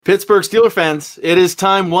Pittsburgh Steelers fans, it is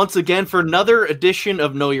time once again for another edition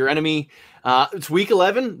of Know Your Enemy. It's week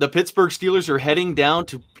 11. The Pittsburgh Steelers are heading down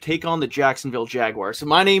to take on the Jacksonville Jaguars. So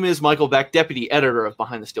my name is Michael Beck, deputy editor of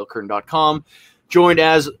BehindTheSteelCurtain.com, joined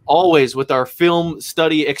as always with our film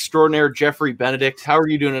study extraordinaire, Jeffrey Benedict. How are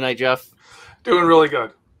you doing tonight, Jeff? Doing really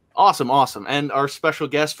good. Awesome. And our special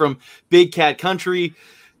guest from Big Cat Country,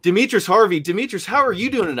 Demetrius Harvey. Demetrius, how are you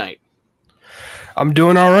doing tonight? I'm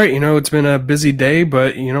doing all right. It's been a busy day,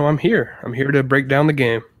 but, I'm here. I'm here to break down the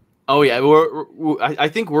game. Oh, yeah. I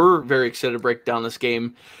think we're very excited to break down this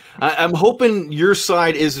game. I'm hoping your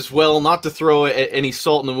side is as well, not to throw any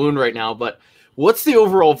salt in the wound right now, but what's the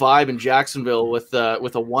overall vibe in Jacksonville with a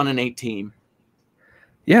 1-8 team?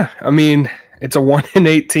 Yeah, it's a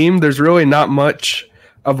 1-8 team. There's really not much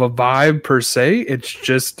of a vibe per se. It's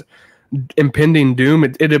just impending doom.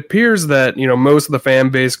 It appears that most of the fan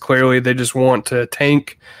base, clearly they just want to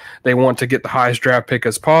tank. They want to get the highest draft pick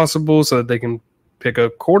as possible so that they can pick a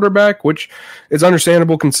quarterback, which is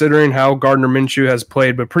understandable considering how Gardner Minshew has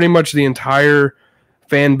played. But pretty much the entire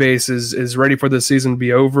fan base is ready for the season to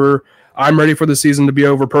be over. I'm ready for the season to be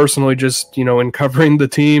over personally, just in covering the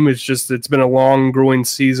team. It's been a long, grueling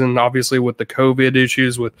season, obviously with the COVID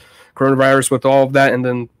issues, with coronavirus, with all of that, and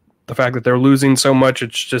then the fact that they're losing so much,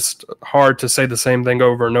 it's just hard to say the same thing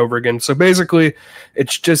over and over again. So basically,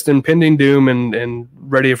 it's just impending doom and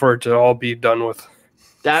ready for it to all be done with.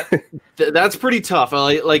 That's pretty tough.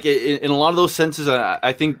 Like in a lot of those senses,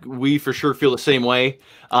 I think we for sure feel the same way.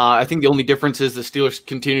 I think the only difference is the Steelers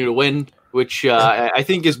continue to win, which I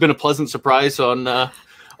think has been a pleasant surprise on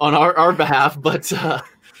our behalf. But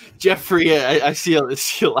Jeffrey, I see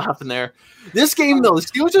you laughing there. This game, though, the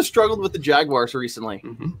Steelers have struggled with the Jaguars recently.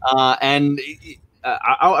 Mm-hmm.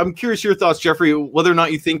 I'm curious your thoughts, Jeffrey, whether or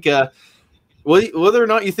not you think this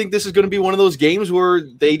is going to be one of those games where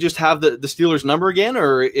they just have the Steelers number again,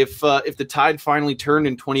 or if the tide finally turned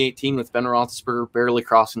in 2018 with Ben Roethlisberger barely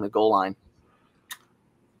crossing the goal line.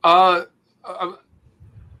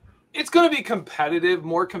 It's going to be competitive,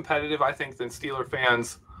 more competitive, I think, than Steeler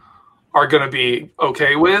fans are going to be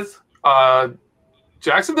okay with.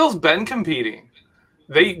 Jacksonville's been competing.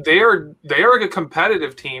 They are a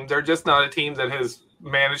competitive team. They're just not a team that has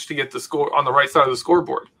managed to get the score on the right side of the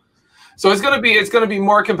scoreboard. So it's going to be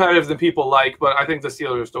more competitive than people like, but I think the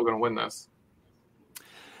Steelers are still going to win this.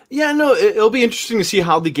 Yeah, no, it'll be interesting to see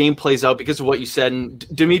how the game plays out because of what you said. And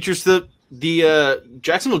Demetrius, the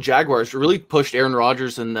Jacksonville Jaguars really pushed Aaron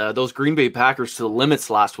Rodgers and those Green Bay Packers to the limits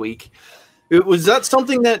last week. Was that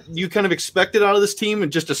something that you kind of expected out of this team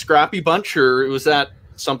and just a scrappy bunch, or was that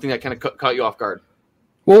something that kind of caught you off guard?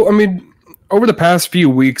 Well, over the past few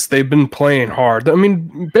weeks, they've been playing hard.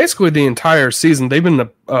 Basically the entire season, they've been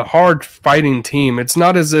a hard fighting team. It's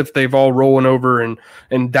not as if they've all rolling over and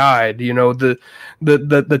died.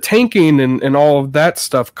 The tanking and all of that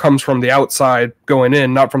stuff comes from the outside going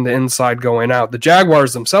in, not from the inside going out. The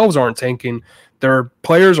Jaguars themselves aren't tanking. Their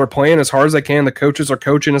players are playing as hard as they can. The coaches are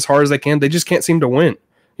coaching as hard as they can. They just can't seem to win.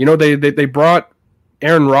 They brought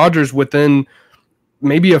Aaron Rodgers within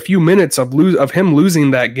maybe a few minutes of him losing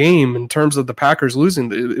that game in terms of the Packers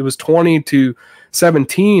losing. It was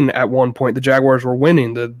 20-17 at one point. The Jaguars were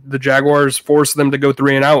winning. The Jaguars forced them to go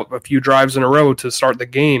 3 and out a few drives in a row to start the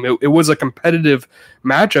game. It was a competitive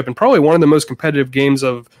matchup and probably one of the most competitive games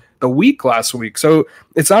of the week last week. So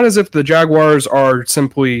it's not as if the Jaguars are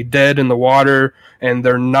simply dead in the water and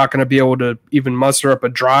they're not going to be able to even muster up a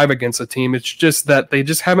drive against a team. It's just that they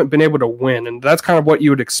just haven't been able to win. And that's kind of what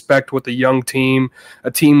you would expect with a young team,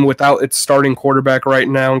 a team without its starting quarterback right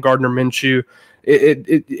now, Gardner Minshew.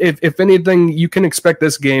 If anything, you can expect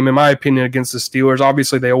this game, in my opinion, against the Steelers.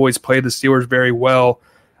 Obviously, they always play the Steelers very well.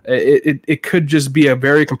 It could just be a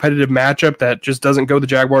very competitive matchup that just doesn't go the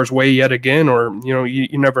Jaguars' way yet again, or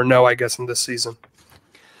you never know, I guess, in this season.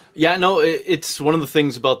 Yeah, no, it's one of the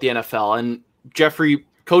things about the NFL. And Jeffrey,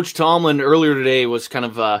 Coach Tomlin earlier today was kind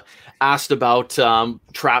of asked about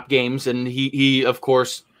trap games, and he of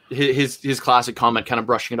course his classic comment, kind of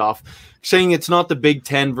brushing it off, saying it's not the Big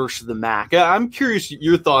Ten versus the MAC. I'm curious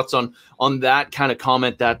your thoughts on that kind of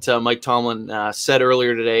comment that Mike Tomlin said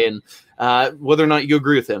earlier today, and whether or not you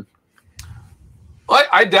agree with him. Well,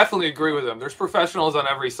 I definitely agree with him. There's professionals on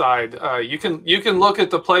every side. You can look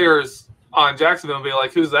at the players on Jacksonville and be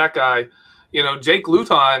like, who's that guy? Jake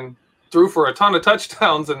Luton threw for a ton of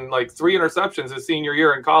touchdowns and like 3 interceptions his senior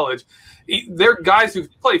year in college. They're guys who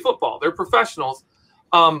play football. They're professionals.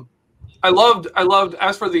 I loved,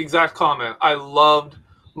 as for the exact comment, I loved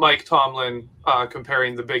Mike Tomlin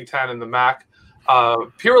comparing the Big Ten and the MAC.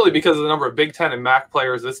 Purely because of the number of Big Ten and MAC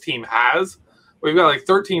players this team has. We've got like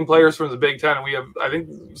 13 players from the Big Ten, and we have, I think,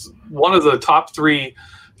 one of the top 3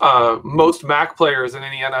 most MAC players in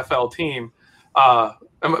any NFL team.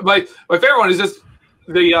 And my favorite one is just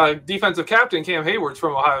the defensive captain, Cam Hayward's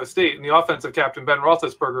from Ohio State, and the offensive captain, Ben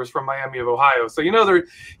Roethlisberger, is from Miami of Ohio. So,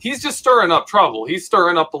 he's just stirring up trouble. He's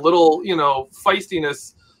stirring up a little,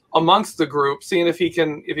 feistiness amongst the group, seeing if he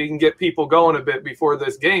can get people going a bit before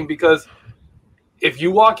this game. Because if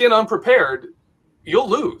you walk in unprepared, you'll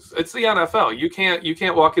lose. It's the NFL. You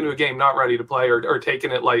can't walk into a game not ready to play or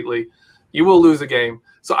taking it lightly. You will lose a game.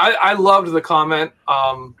 So I loved the comment,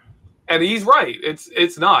 and he's right.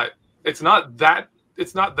 It's not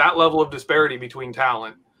that level of disparity between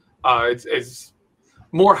talent. It's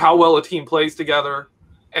more how well a team plays together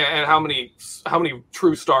and how many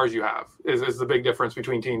true stars you have is the big difference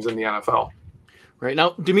between teams in the NFL. Right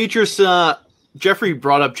now, Demetrius, Jeffrey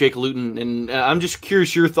brought up Jake Luton, and I'm just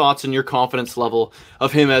curious your thoughts and your confidence level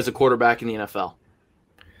of him as a quarterback in the NFL.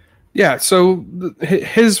 Yeah, so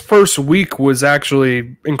his first week was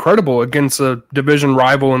actually incredible against a division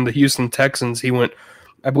rival in the Houston Texans. He went,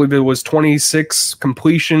 I believe it was 26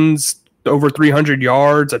 completions, over 300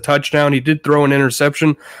 yards, a touchdown. He did throw an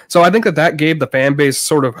interception. So I think that gave the fan base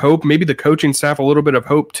sort of hope, maybe the coaching staff a little bit of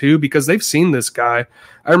hope too, because they've seen this guy.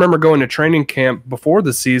 I remember going to training camp before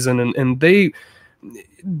the season, and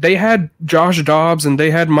they had Josh Dobbs and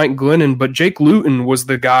they had Mike Glennon, but Jake Luton was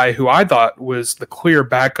the guy who I thought was the clear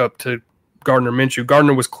backup to Gardner Minshew.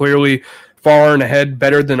 Gardner was clearly far and ahead,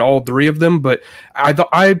 better than all three of them, but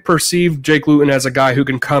I perceived Jake Luton as a guy who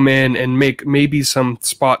can come in and make maybe some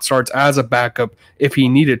spot starts as a backup if he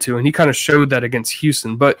needed to, and he kind of showed that against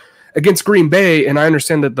Houston. But against Green Bay, and I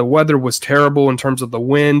understand that the weather was terrible in terms of the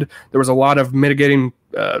wind, there was a lot of mitigating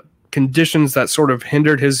conditions that sort of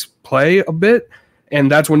hindered his play a bit. And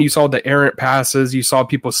that's when you saw the errant passes. You saw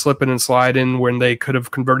people slipping and sliding when they could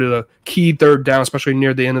have converted a key third down, especially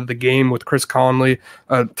near the end of the game with Chris Conley,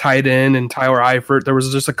 tight end, and Tyler Eifert. There was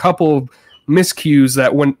just a couple of miscues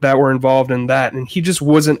that were involved in that, and he just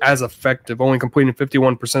wasn't as effective, only completing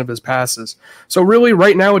 51% of his passes. So really,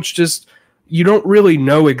 right now, it's just you don't really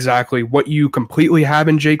know exactly what you completely have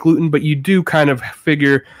in Jake Luton, but you do kind of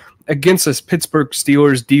figure – against this Pittsburgh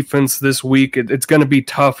Steelers defense this week, it's going to be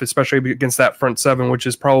tough, especially against that front seven, which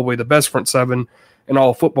is probably the best front seven in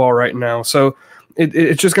all of football right now. So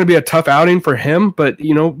it's just going to be a tough outing for him, but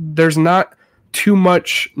there's not too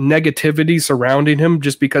much negativity surrounding him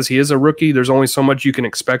just because he is a rookie. There's only so much you can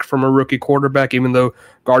expect from a rookie quarterback, even though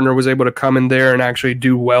Gardner was able to come in there and actually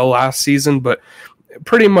do well last season. But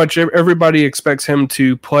pretty much everybody expects him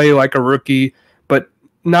to play like a rookie, but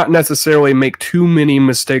not necessarily make too many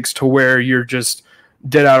mistakes to where you're just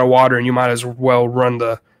dead out of water and you might as well run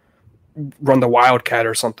the Wildcat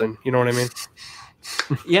or something. You know what I mean?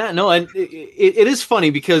 Yeah, no, and it is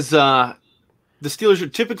funny because the Steelers are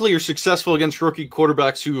typically successful against rookie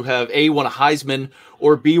quarterbacks who have A, won a Heisman,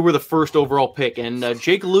 or B, were the first overall pick. And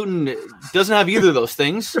Jake Luton doesn't have either of those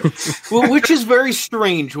things, which is very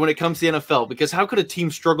strange when it comes to the NFL, because how could a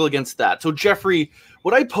team struggle against that? So, Jeffrey,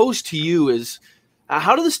 what I pose to you is,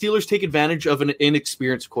 how do the Steelers take advantage of an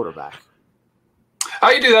inexperienced quarterback? How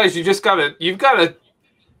you do that is you've got to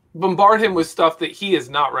bombard him with stuff that he is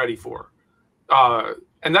not ready for,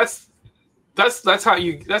 and that's how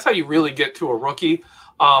you really get to a rookie.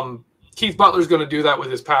 Keith Butler's going to do that with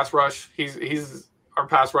his pass rush. Our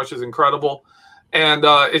pass rush is incredible, and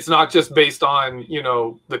it's not just based on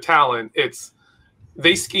the talent.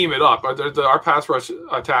 They scheme it up. Our pass rush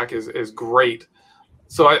attack is great,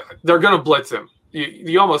 so they're going to blitz him.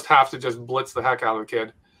 You almost have to just blitz the heck out of the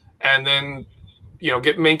kid, and then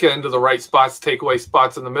get Minkah into the right spots, take away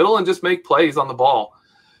spots in the middle, and just make plays on the ball,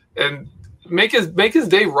 and make his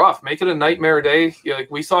day rough, make it a nightmare day.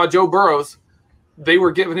 Like we saw Joe Burrows, they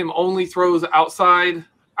were giving him only throws outside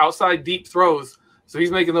deep throws, so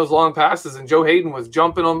he's making those long passes, and Joe Hayden was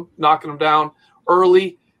jumping him, knocking him down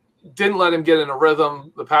early, didn't let him get in a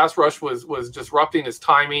rhythm. The pass rush was disrupting his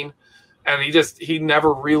timing. And he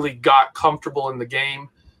never really got comfortable in the game.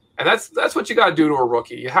 And that's what you got to do to a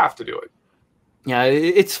rookie. You have to do it. Yeah,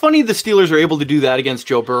 it's funny the Steelers are able to do that against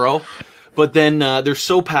Joe Burrow, but then they're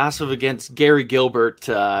so passive against Gary Gilbert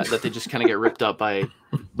that they just kind of get ripped up by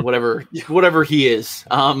whatever he is.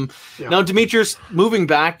 Now, Demetrius, moving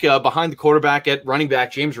back behind the quarterback at running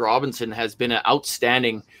back, James Robinson has been an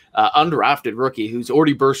outstanding undrafted rookie who's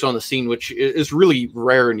already burst on the scene, which is really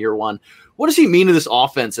rare in year one. What does he mean to this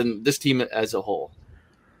offense and this team as a whole?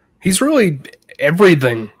 He's really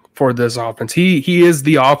everything for this offense. He is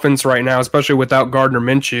the offense right now, especially without Gardner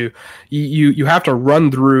Minshew. You have to run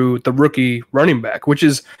through the rookie running back, which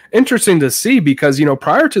is interesting to see because,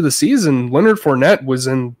 prior to the season, Leonard Fournette was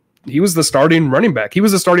in the starting running back. He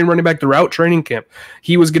was the starting running back throughout training camp.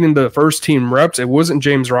 He was getting the first team reps. It wasn't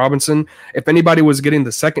James Robinson. If anybody was getting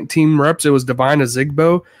the second team reps, it was Devine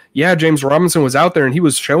Ozigbo. Yeah, James Robinson was out there and he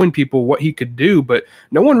was showing people what he could do, but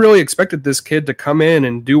no one really expected this kid to come in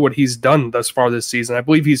and do what he's done thus far this season. I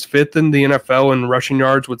believe he's 5th in the NFL in rushing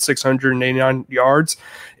yards with 689 yards.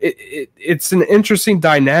 It's an interesting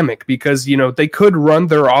dynamic because, they could run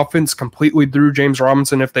their offense completely through James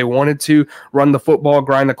Robinson if they wanted to, run the football,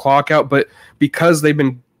 grind the clock out, but because they've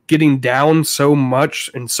been getting down so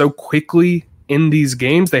much and so quickly in these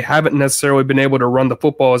games, they haven't necessarily been able to run the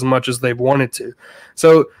football as much as they've wanted to.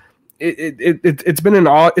 So it's been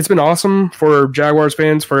awesome for Jaguars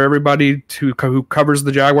fans, for everybody who covers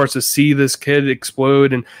the Jaguars, to see this kid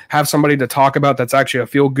explode and have somebody to talk about that's actually a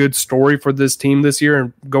feel-good story for this team this year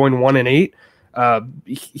and going 1-8.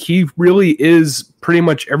 He really is pretty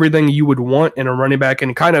much everything you would want in a running back,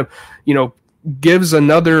 and kind of, gives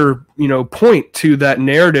another, point to that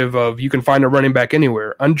narrative of you can find a running back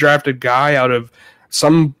anywhere. Undrafted guy out of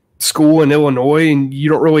some school in Illinois, and you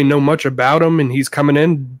don't really know much about him, and he's coming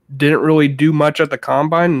in, didn't really do much at the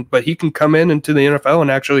combine, but he can come into the NFL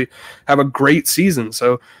and actually have a great season.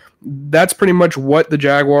 So that's pretty much what the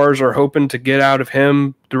Jaguars are hoping to get out of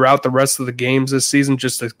him throughout the rest of the games this season,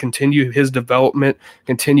 just to continue his development,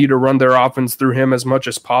 continue to run their offense through him as much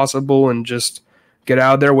as possible, and just get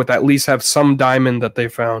out there with at least have some diamond that they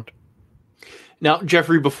found. Now,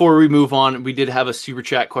 Jeffrey, before we move on, we did have a super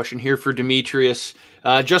chat question here for Demetrius.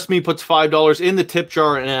 Just Me puts $5 in the tip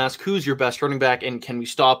jar and asks, who's your best running back and can we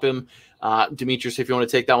stop him? Demetrius, if you want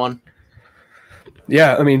to take that one.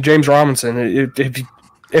 Yeah, I mean, James Robinson,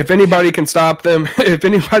 if anybody can stop them, if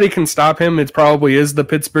anybody can stop him, it probably is the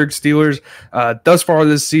Pittsburgh Steelers. Thus far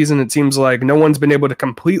this season, it seems like no one's been able to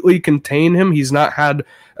completely contain him. He's not had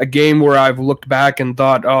a game where I've looked back and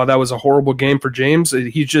thought, oh, that was a horrible game for James.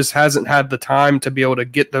 He just hasn't had the time to be able to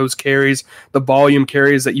get those carries, the volume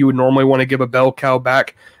carries that you would normally want to give a bell cow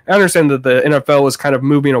back. I understand that the NFL is kind of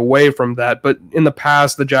moving away from that, but in the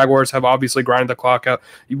past, the Jaguars have obviously grinded the clock out.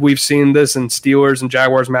 We've seen this in Steelers and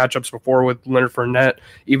Jaguars matchups before with Leonard Fournette,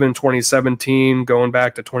 even 2017, going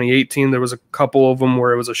back to 2018. There was a couple of them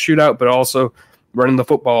where it was a shootout, but also running the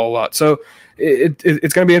football a lot. So it's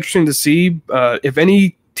going to be interesting to see if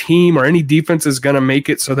any team or any defense is going to make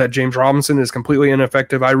it so that James Robinson is completely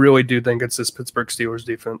ineffective. I really do think it's this Pittsburgh Steelers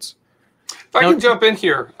defense. If I can jump in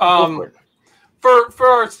here, for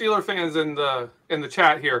our Steeler fans in the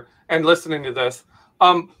chat here and listening to this,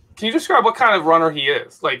 can you describe what kind of runner he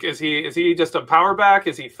is? Like, is he just a power back?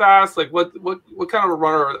 Is he fast? Like, what kind of a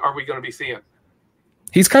runner are we going to be seeing?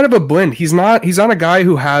 He's kind of a blend. He's not a guy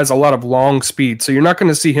who has a lot of long speed, so you're not going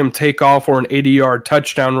to see him take off for an 80-yard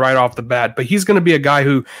touchdown right off the bat. But he's going to be a guy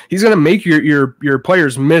who he's going to make your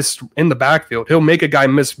players miss in the backfield. He'll make a guy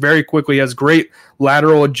miss very quickly. He has great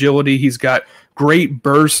lateral agility. He's got great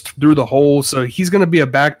burst through the hole. So he's going to be a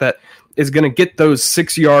back that is going to get those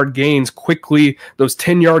 6-yard gains quickly, those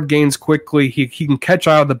 10-yard gains quickly. He can catch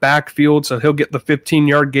out of the backfield, so he'll get the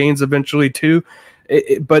 15-yard gains eventually too.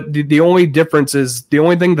 But the only difference is, the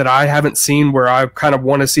only thing that I haven't seen where I kind of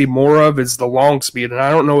want to see more of is the long speed. And I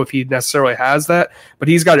don't know if he necessarily has that, but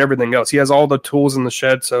he's got everything else. He has all the tools in the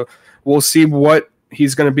shed. So we'll see what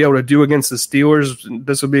he's going to be able to do against the Steelers.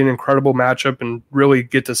 This will be an incredible matchup and really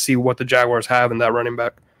get to see what the Jaguars have in that running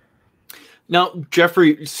back. Now,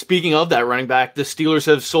 Jeffrey, speaking of that running back, the Steelers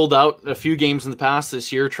have sold out a few games in the past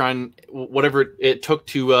this year, trying whatever it took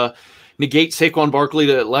to negate Saquon Barkley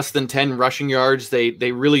to less than 10 rushing yards.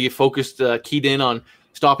 They really focused, keyed in on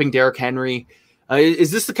stopping Derrick Henry.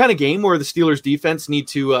 Is this the kind of game where the Steelers defense need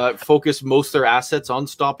to focus most of their assets on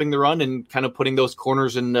stopping the run and kind of putting those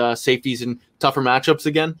corners and safeties in tougher matchups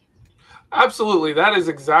again? Absolutely. That is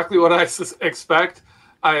exactly what I expect.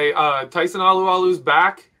 Tyson Alualu's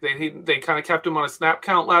back. They kind of kept him on a snap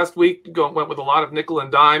count last week, went with a lot of nickel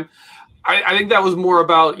and dime. I think that was more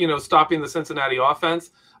about, stopping the Cincinnati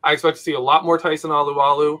offense. I expect to see a lot more Tyson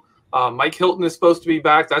Alualu. Mike Hilton is supposed to be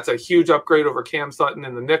back. That's a huge upgrade over Cam Sutton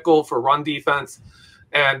in the nickel for run defense.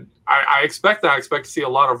 And I expect that. I expect to see a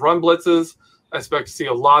lot of run blitzes. I expect to see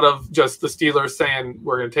a lot of just the Steelers saying,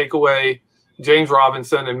 we're going to take away James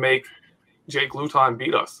Robinson and make Jake Luton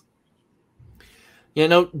beat us.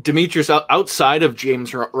 Demetrius, outside of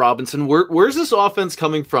James Robinson, where's this offense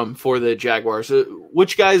coming from for the Jaguars?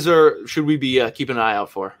 Which guys should we be keeping an eye out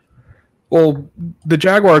for? Well, the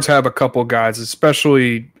Jaguars have a couple guys,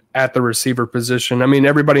 especially at the receiver position. I mean,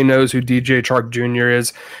 everybody knows who DJ Chark Jr.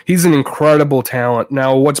 is. He's an incredible talent.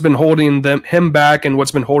 Now, what's been holding him back and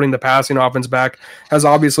what's been holding the passing offense back has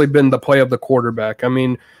obviously been the play of the quarterback. I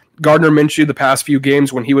mean, Gardner Minshew, the past few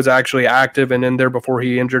games when he was actually active and in there before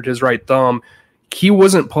he injured his right thumb, he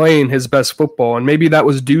wasn't playing his best football, and maybe that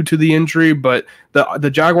was due to the injury, but the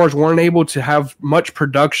Jaguars weren't able to have much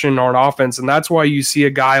production on offense, and that's why you see a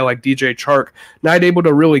guy like DJ Chark not able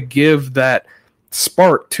to really give that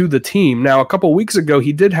spark to the team. Now, a couple weeks ago,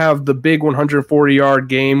 he did have the big 140-yard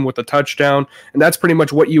game with a touchdown, and that's pretty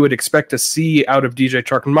much what you would expect to see out of DJ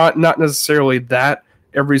Chark. Not necessarily that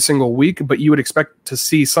every single week, but you would expect to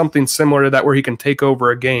see something similar to that where he can take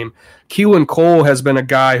over a game. Keelan Cole has been a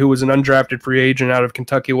guy who was an undrafted free agent out of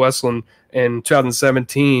Kentucky Wesleyan in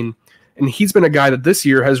 2017, and he's been a guy that this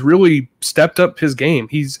year has really stepped up his game.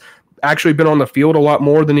 He's actually been on the field a lot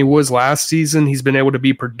more than he was last season. He's been able to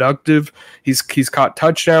be productive. He's caught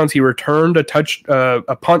touchdowns. He returned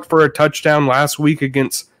a punt for a touchdown last week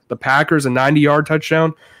against the Packers, a 90-yard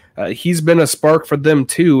touchdown. He's been a spark for them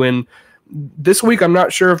too, and this week, I'm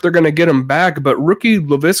not sure if they're going to get him back, but rookie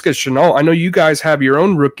Laviska Shenault, I know you guys have your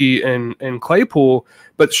own rookie in Claypool,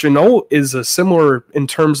 but Shenault is a similar in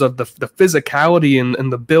terms of the physicality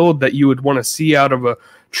and the build that you would want to see out of a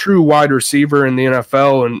true wide receiver in the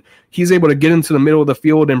NFL, and he's able to get into the middle of the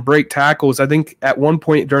field and break tackles. I think at one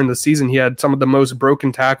point during the season, he had some of the most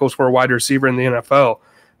broken tackles for a wide receiver in the NFL.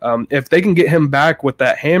 If they can get him back with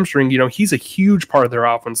that hamstring, he's a huge part of their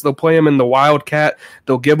offense. They'll play him in the Wildcat.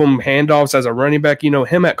 They'll give him handoffs as a running back.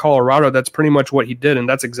 Him at Colorado, that's pretty much what he did, and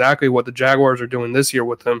that's exactly what the Jaguars are doing this year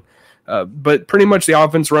with him. But pretty much the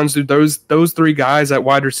offense runs through those three guys at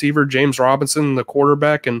wide receiver, James Robinson, the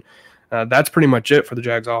quarterback, and that's pretty much it for the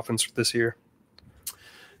Jags offense this year.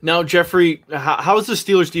 Now, Jeffrey, how is the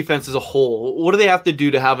Steelers defense as a whole? What do they have to do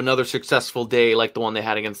to have another successful day like the one they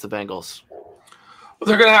had against the Bengals?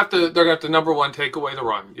 They're gonna have to number one, take away the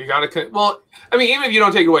run. You got to even if you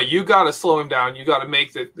don't take it away, you got to slow him down. You got to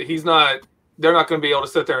make that they're not going to be able to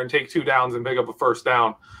sit there and take 2 downs and pick up a first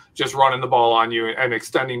down just running the ball on you and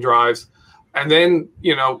extending drives. And then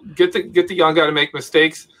get the young guy to make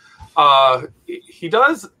mistakes. He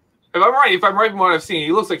does. If I'm right from what I've seen,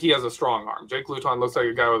 he looks like he has a strong arm. Jake Luton looks like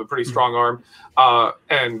a guy with a pretty strong arm.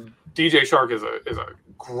 And DJ Chark is a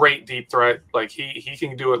great deep threat. Like he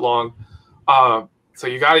can do it long. So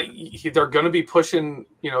they're going to be pushing,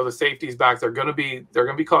 the safeties back. They're going to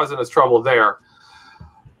be causing us trouble there.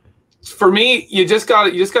 For me, you just got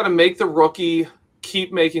to make the rookie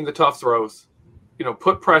keep making the tough throws.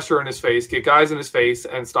 Put pressure in his face, get guys in his face,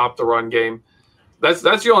 and stop the run game. That's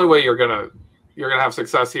the only way you're gonna have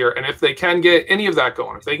success here. And if they can get any of that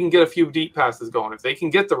going, if they can get a few deep passes going, if they can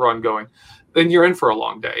get the run going, then you're in for a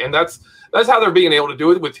long day. And that's how they're being able to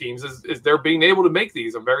do it with teams is they're being able to make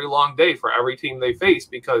these a very long day for every team they face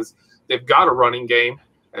because they've got a running game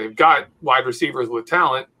and they've got wide receivers with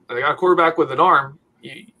talent and they got a quarterback with an arm.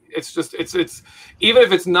 It's even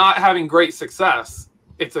if it's not having great success,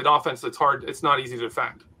 it's an offense that's hard. It's not easy to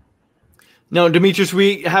defend. No, Demetrius,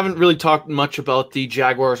 we haven't really talked much about the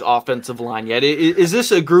Jaguars' offensive line yet. Is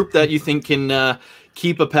this a group that you think can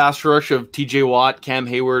keep a pass rush of T.J. Watt, Cam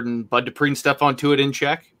Hayward, and Bud Dupree and Stephon Tuitt in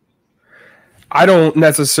check? I don't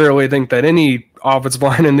necessarily think that any offensive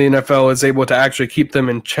line in the NFL is able to actually keep them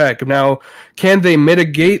in check. Now, can they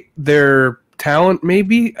mitigate their talent?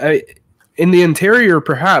 Maybe. In the interior,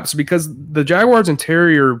 perhaps, because the Jaguars'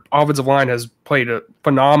 interior offensive line has played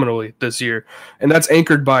phenomenally this year, and that's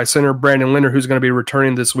anchored by center Brandon Linder, who's going to be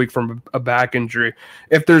returning this week from a back injury.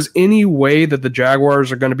 If there's any way that the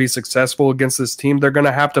Jaguars are going to be successful against this team, they're going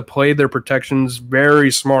to have to play their protections very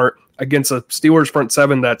smart against a Steelers front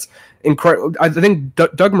seven that's incredible. I think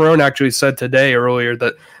Doug Marrone actually said earlier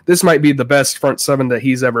that this might be the best front seven that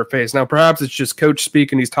he's ever faced. Now, perhaps it's just coach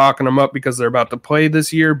speak and he's talking them up because they're about to play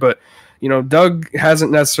this year, but Doug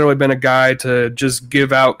hasn't necessarily been a guy to just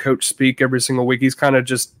give out coach speak every single week. He's kind of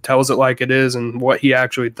just tells it like it is and what he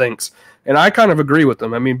actually thinks. And I kind of agree with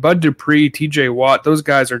him. I mean, Bud Dupree, TJ Watt, those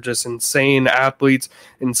guys are just insane athletes,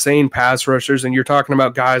 insane pass rushers. And you're talking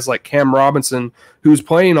about guys like Cam Robinson, who's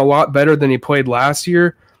playing a lot better than he played last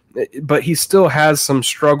year, but he still has some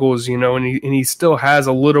struggles, and he still has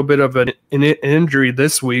a little bit of an injury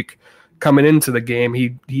this week. Coming into the game, he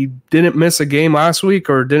didn't miss a game last week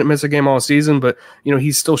or didn't miss a game all season, but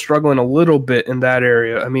he's still struggling a little bit in that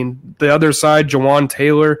area. I mean, the other side, Jawan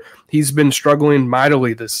Taylor, he's been struggling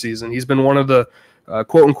mightily this season. He's been one of the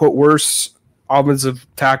quote unquote worst offensive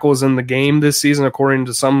tackles in the game this season, according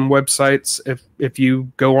to some websites. If you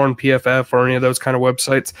go on PFF or any of those kind of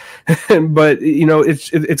websites, but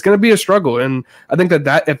it's going to be a struggle, and I think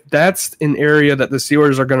that if that's an area that the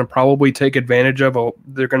Steelers are going to probably take advantage of,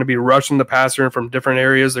 they're going to be rushing the passer from different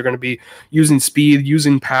areas. They're going to be using speed,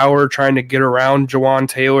 using power, trying to get around Jawan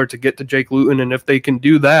Taylor to get to Jake Luton, and if they can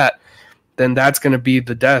do that, then that's going to be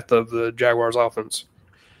the death of the Jaguars offense.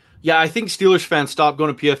 Yeah, I think Steelers fans stopped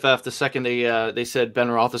going to PFF the second they said Ben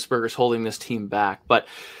Roethlisberger's holding this team back. But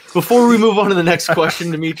before we move on to the next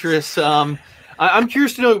question, Demetrius, I'm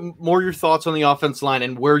curious to know more your thoughts on the offense line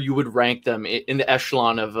and where you would rank them in the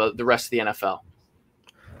echelon of the rest of the NFL.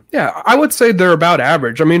 Yeah, I would say they're about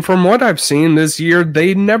average. I mean, from what I've seen this year,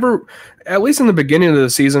 they never, at least in the beginning of the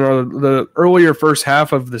season or the earlier first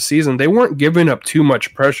half of the season, they weren't giving up too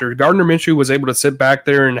much pressure. Gardner Minshew was able to sit back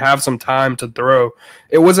there and have some time to throw.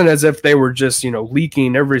 It wasn't as if they were just,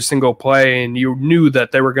 leaking every single play and you knew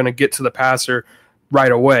that they were going to get to the passer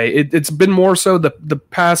right away. It's been more so the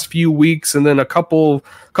past few weeks and then a couple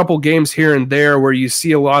games here and there where you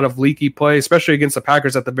see a lot of leaky play, especially against the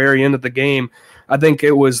Packers at the very end of the game. I think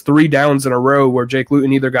it was 3 downs in a row where Jake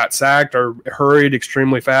Luton either got sacked or hurried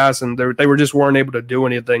extremely fast, and they weren't able to do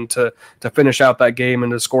anything to finish out that game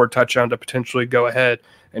and to score a touchdown to potentially go ahead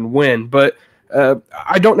and win. But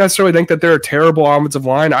I don't necessarily think that they're a terrible offensive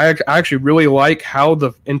line. I actually really like how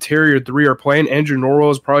the interior 3 are playing. Andrew Norwell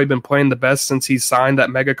has probably been playing the best since he signed that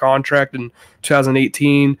mega contract in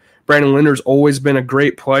 2018. Brandon Linder's always been a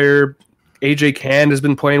great player. AJ Cann has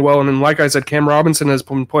been playing well, and then, like I said, Cam Robinson has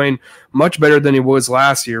been playing much better than he was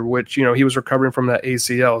last year, which, he was recovering from that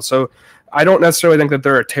ACL. So I don't necessarily think that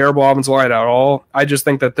they're a terrible offensive line at all. I just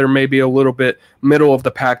think that they're maybe a little bit middle of the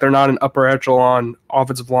pack. They're not an upper echelon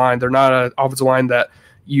offensive line. They're not an offensive line that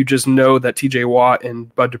you just know that TJ Watt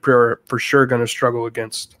and Bud Dupree are for sure going to struggle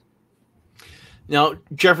against. Now,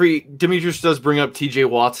 Jeffrey, Demetrius does bring up TJ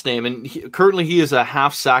Watt's name, and currently he is a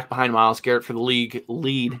half sack behind Myles Garrett for the league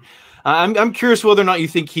lead. I'm curious whether or not you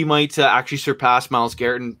think he might actually surpass Myles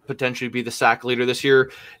Garrett and potentially be the sack leader this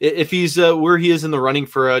year, if he's where he is in the running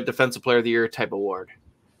for a Defensive Player of the Year type award.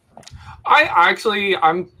 I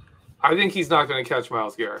think he's not going to catch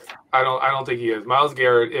Myles Garrett. I don't think he is. Myles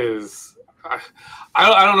Garrett is.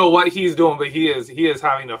 I don't know what he's doing, but he is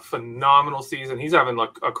having a phenomenal season. He's having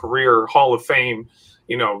like a career Hall of Fame.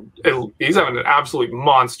 He's having an absolute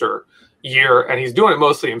monster year, and he's doing it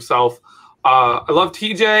mostly himself. I love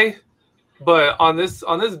TJ. But on this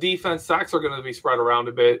defense, sacks are going to be spread around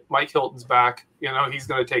a bit. Mike Hilton's back. He's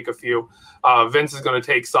going to take a few. Vince is going to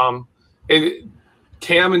take some.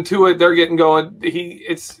 Cam and Tua, they're getting going.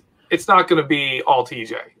 It's not going to be all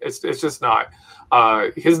TJ. It's just not.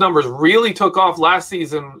 His numbers really took off last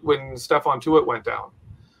season when Stephon Tuitt went down.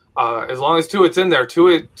 As long as Tuitt's in there,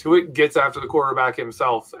 Tuitt gets after the quarterback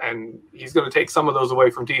himself, and he's going to take some of those away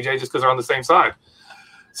from TJ just because they're on the same side.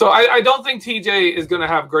 So I don't think TJ is going to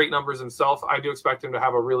have great numbers himself. I do expect him to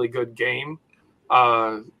have a really good game,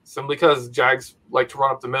 simply because Jags like to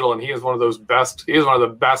run up the middle, and he is one of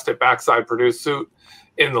the best at backside produced suit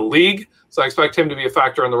in the league. So I expect him to be a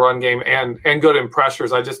factor in the run game and good in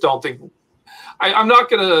pressures. I just don't think I'm not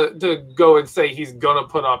going to go and say he's going to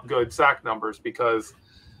put up good sack numbers, because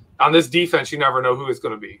on this defense, you never know who it's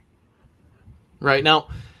going to be. Right now,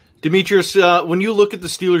 Demetrius, when you look at the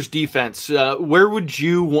Steelers defense, where would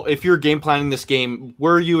you, if you're game planning this game,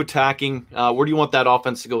 where are you attacking? Where do you want that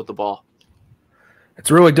offense to go with the ball?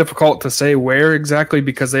 It's really difficult to say where exactly,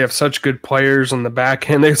 because they have such good players on the back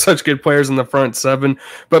end. They have such good players in the front seven.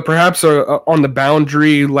 But perhaps on the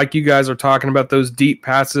boundary, like you guys are talking about, those deep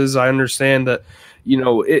passes, I understand that,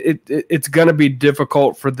 it's going to be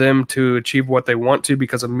difficult for them to achieve what they want to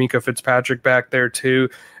because of Minkah Fitzpatrick back there too,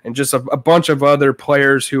 and just a bunch of other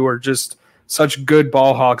players who are just such good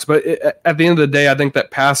ball hawks. But at the end of the day, I think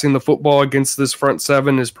that passing the football against this front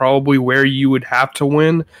seven is probably where you would have to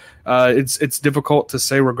win. It's difficult to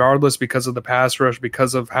say regardless because of the pass rush,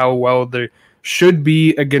 because of how well they should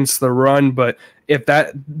be against the run. But if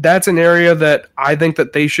that's an area that I think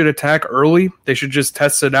that they should attack early, they should just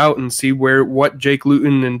test it out and see what Jake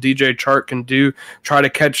Luton and DJ Chark can do, try to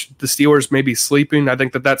catch the Steelers maybe sleeping. I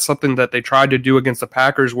think that that's something that they tried to do against the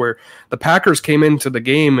Packers, where the Packers came into the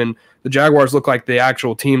game and the Jaguars looked like the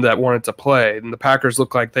actual team that wanted to play, and the Packers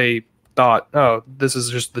looked like they thought, oh, this is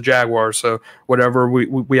just the Jaguars, so whatever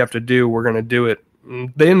we have to do, we're going to do it.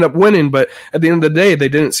 They ended up winning, but at the end of the day, they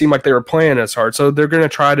didn't seem like they were playing as hard. So they're going to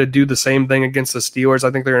try to do the same thing against the Steelers.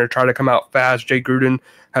 I think they're going to try to come out fast. Jay Gruden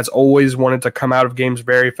has always wanted to come out of games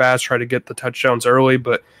very fast, try to get the touchdowns early,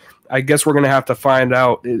 but I guess we're going to have to find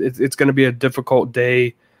out. It's going to be a difficult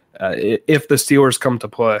day if the Steelers come to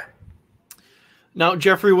play. Now,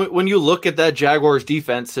 Jeffrey, when you look at that Jaguars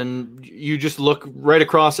defense and you just look right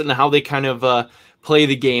across it and how they kind of play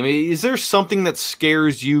the game, is there something that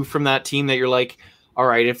scares you from that team that you're like, all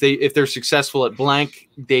right, if they're successful at blank,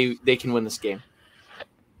 they can win this game?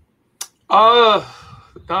 Not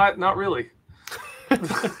really.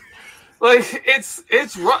 Like it's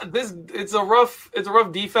rough. It's a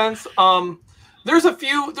rough defense. There's a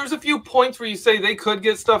few points where you say they could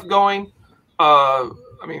get stuff going. I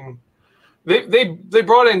mean, they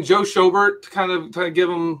brought in Joe Schobert to kind of give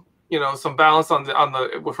them some balance on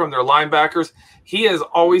the from their linebackers. He has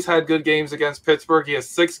always had good games against Pittsburgh. He has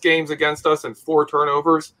 6 games against us and 4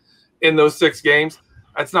 turnovers in those 6 games.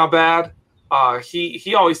 That's not bad.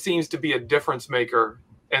 He always seems to be a difference maker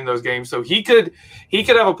in those games, so he could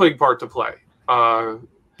have a big part to play.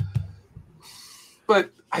 But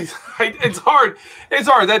it's hard. It's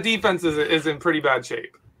hard. That defense is in pretty bad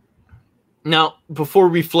shape. Now, before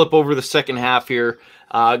we flip over the second half here,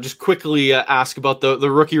 just quickly ask about the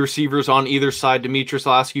rookie receivers on either side. Demetrius,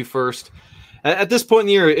 I'll ask you first. At this point in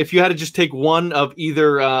the year, if you had to just take one of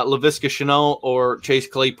either Laviska Shenault or Chase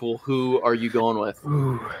Claypool, who are you going with?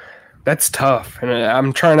 Ooh, that's tough. And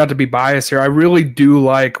I'm trying not to be biased here. I really do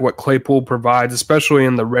like what Claypool provides, especially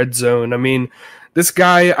in the red zone. I mean, this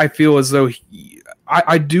guy, I feel as though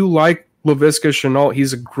I do like Laviska Shenault.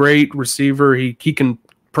 He's a great receiver. He can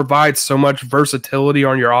provide so much versatility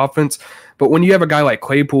on your offense. But when you have a guy like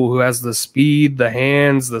Claypool who has the speed, the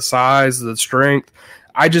hands, the size, the strength,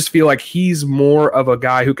 I just feel like he's more of a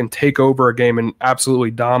guy who can take over a game and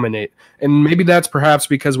absolutely dominate. And maybe that's perhaps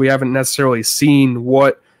because we haven't necessarily seen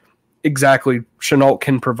what exactly Shenault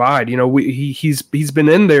can provide. He's been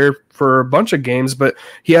in there for a bunch of games, but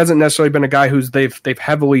he hasn't necessarily been a guy who's they've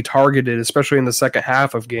heavily targeted, especially in the second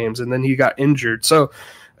half of games, and then he got injured. So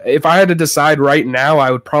if I had to decide right now,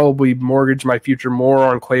 I would probably mortgage my future more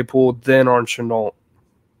on Claypool than on Shenault.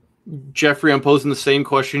 Jeffrey, I'm posing the same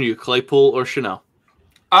question to you, Claypool or Shenault?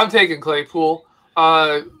 I'm taking Claypool.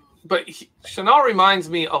 But Shenault reminds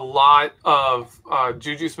me a lot of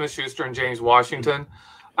Juju Smith-Schuster and James Washington.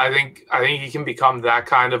 I think he can become that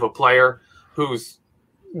kind of a player who's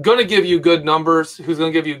going to give you good numbers, who's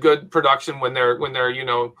going to give you good production when they're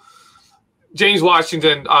James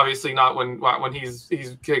Washington, obviously not when he's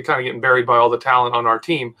kind of getting buried by all the talent on our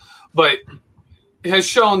team, but has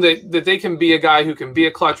shown that they can be a guy who can be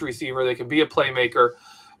a clutch receiver, they can be a playmaker,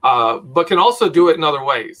 but can also do it in other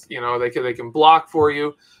ways. They can block for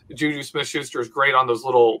you. Juju Smith-Schuster is great on those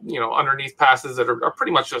little underneath passes that are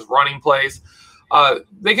pretty much just running plays.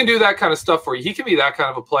 They can do that kind of stuff for you. He can be that kind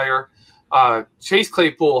of a player. Chase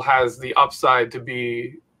Claypool has the upside to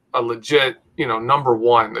be a legit, number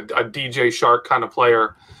one, a DJ Shark kind of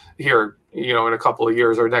player here, in a couple of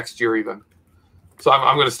years or next year even. So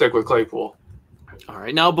I'm going to stick with Claypool. All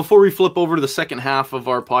right. Now, before we flip over to the second half of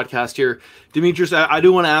our podcast here, Demetrius, I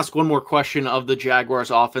do want to ask one more question of the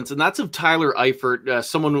Jaguars offense, and that's of Tyler Eifert,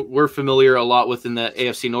 someone we're familiar a lot with in the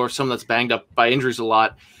AFC North, someone that's banged up by injuries a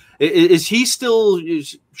lot. Is he still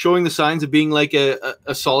showing the signs of being like a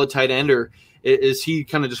solid tight end, or is he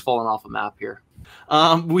kind of just falling off a map here?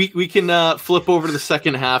 We can flip over to the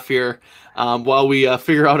second half here while we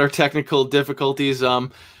figure out our technical difficulties.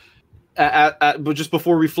 But just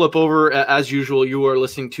before we flip over, as usual, you are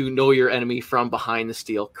listening to Know Your Enemy from Behind the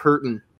Steel Curtain.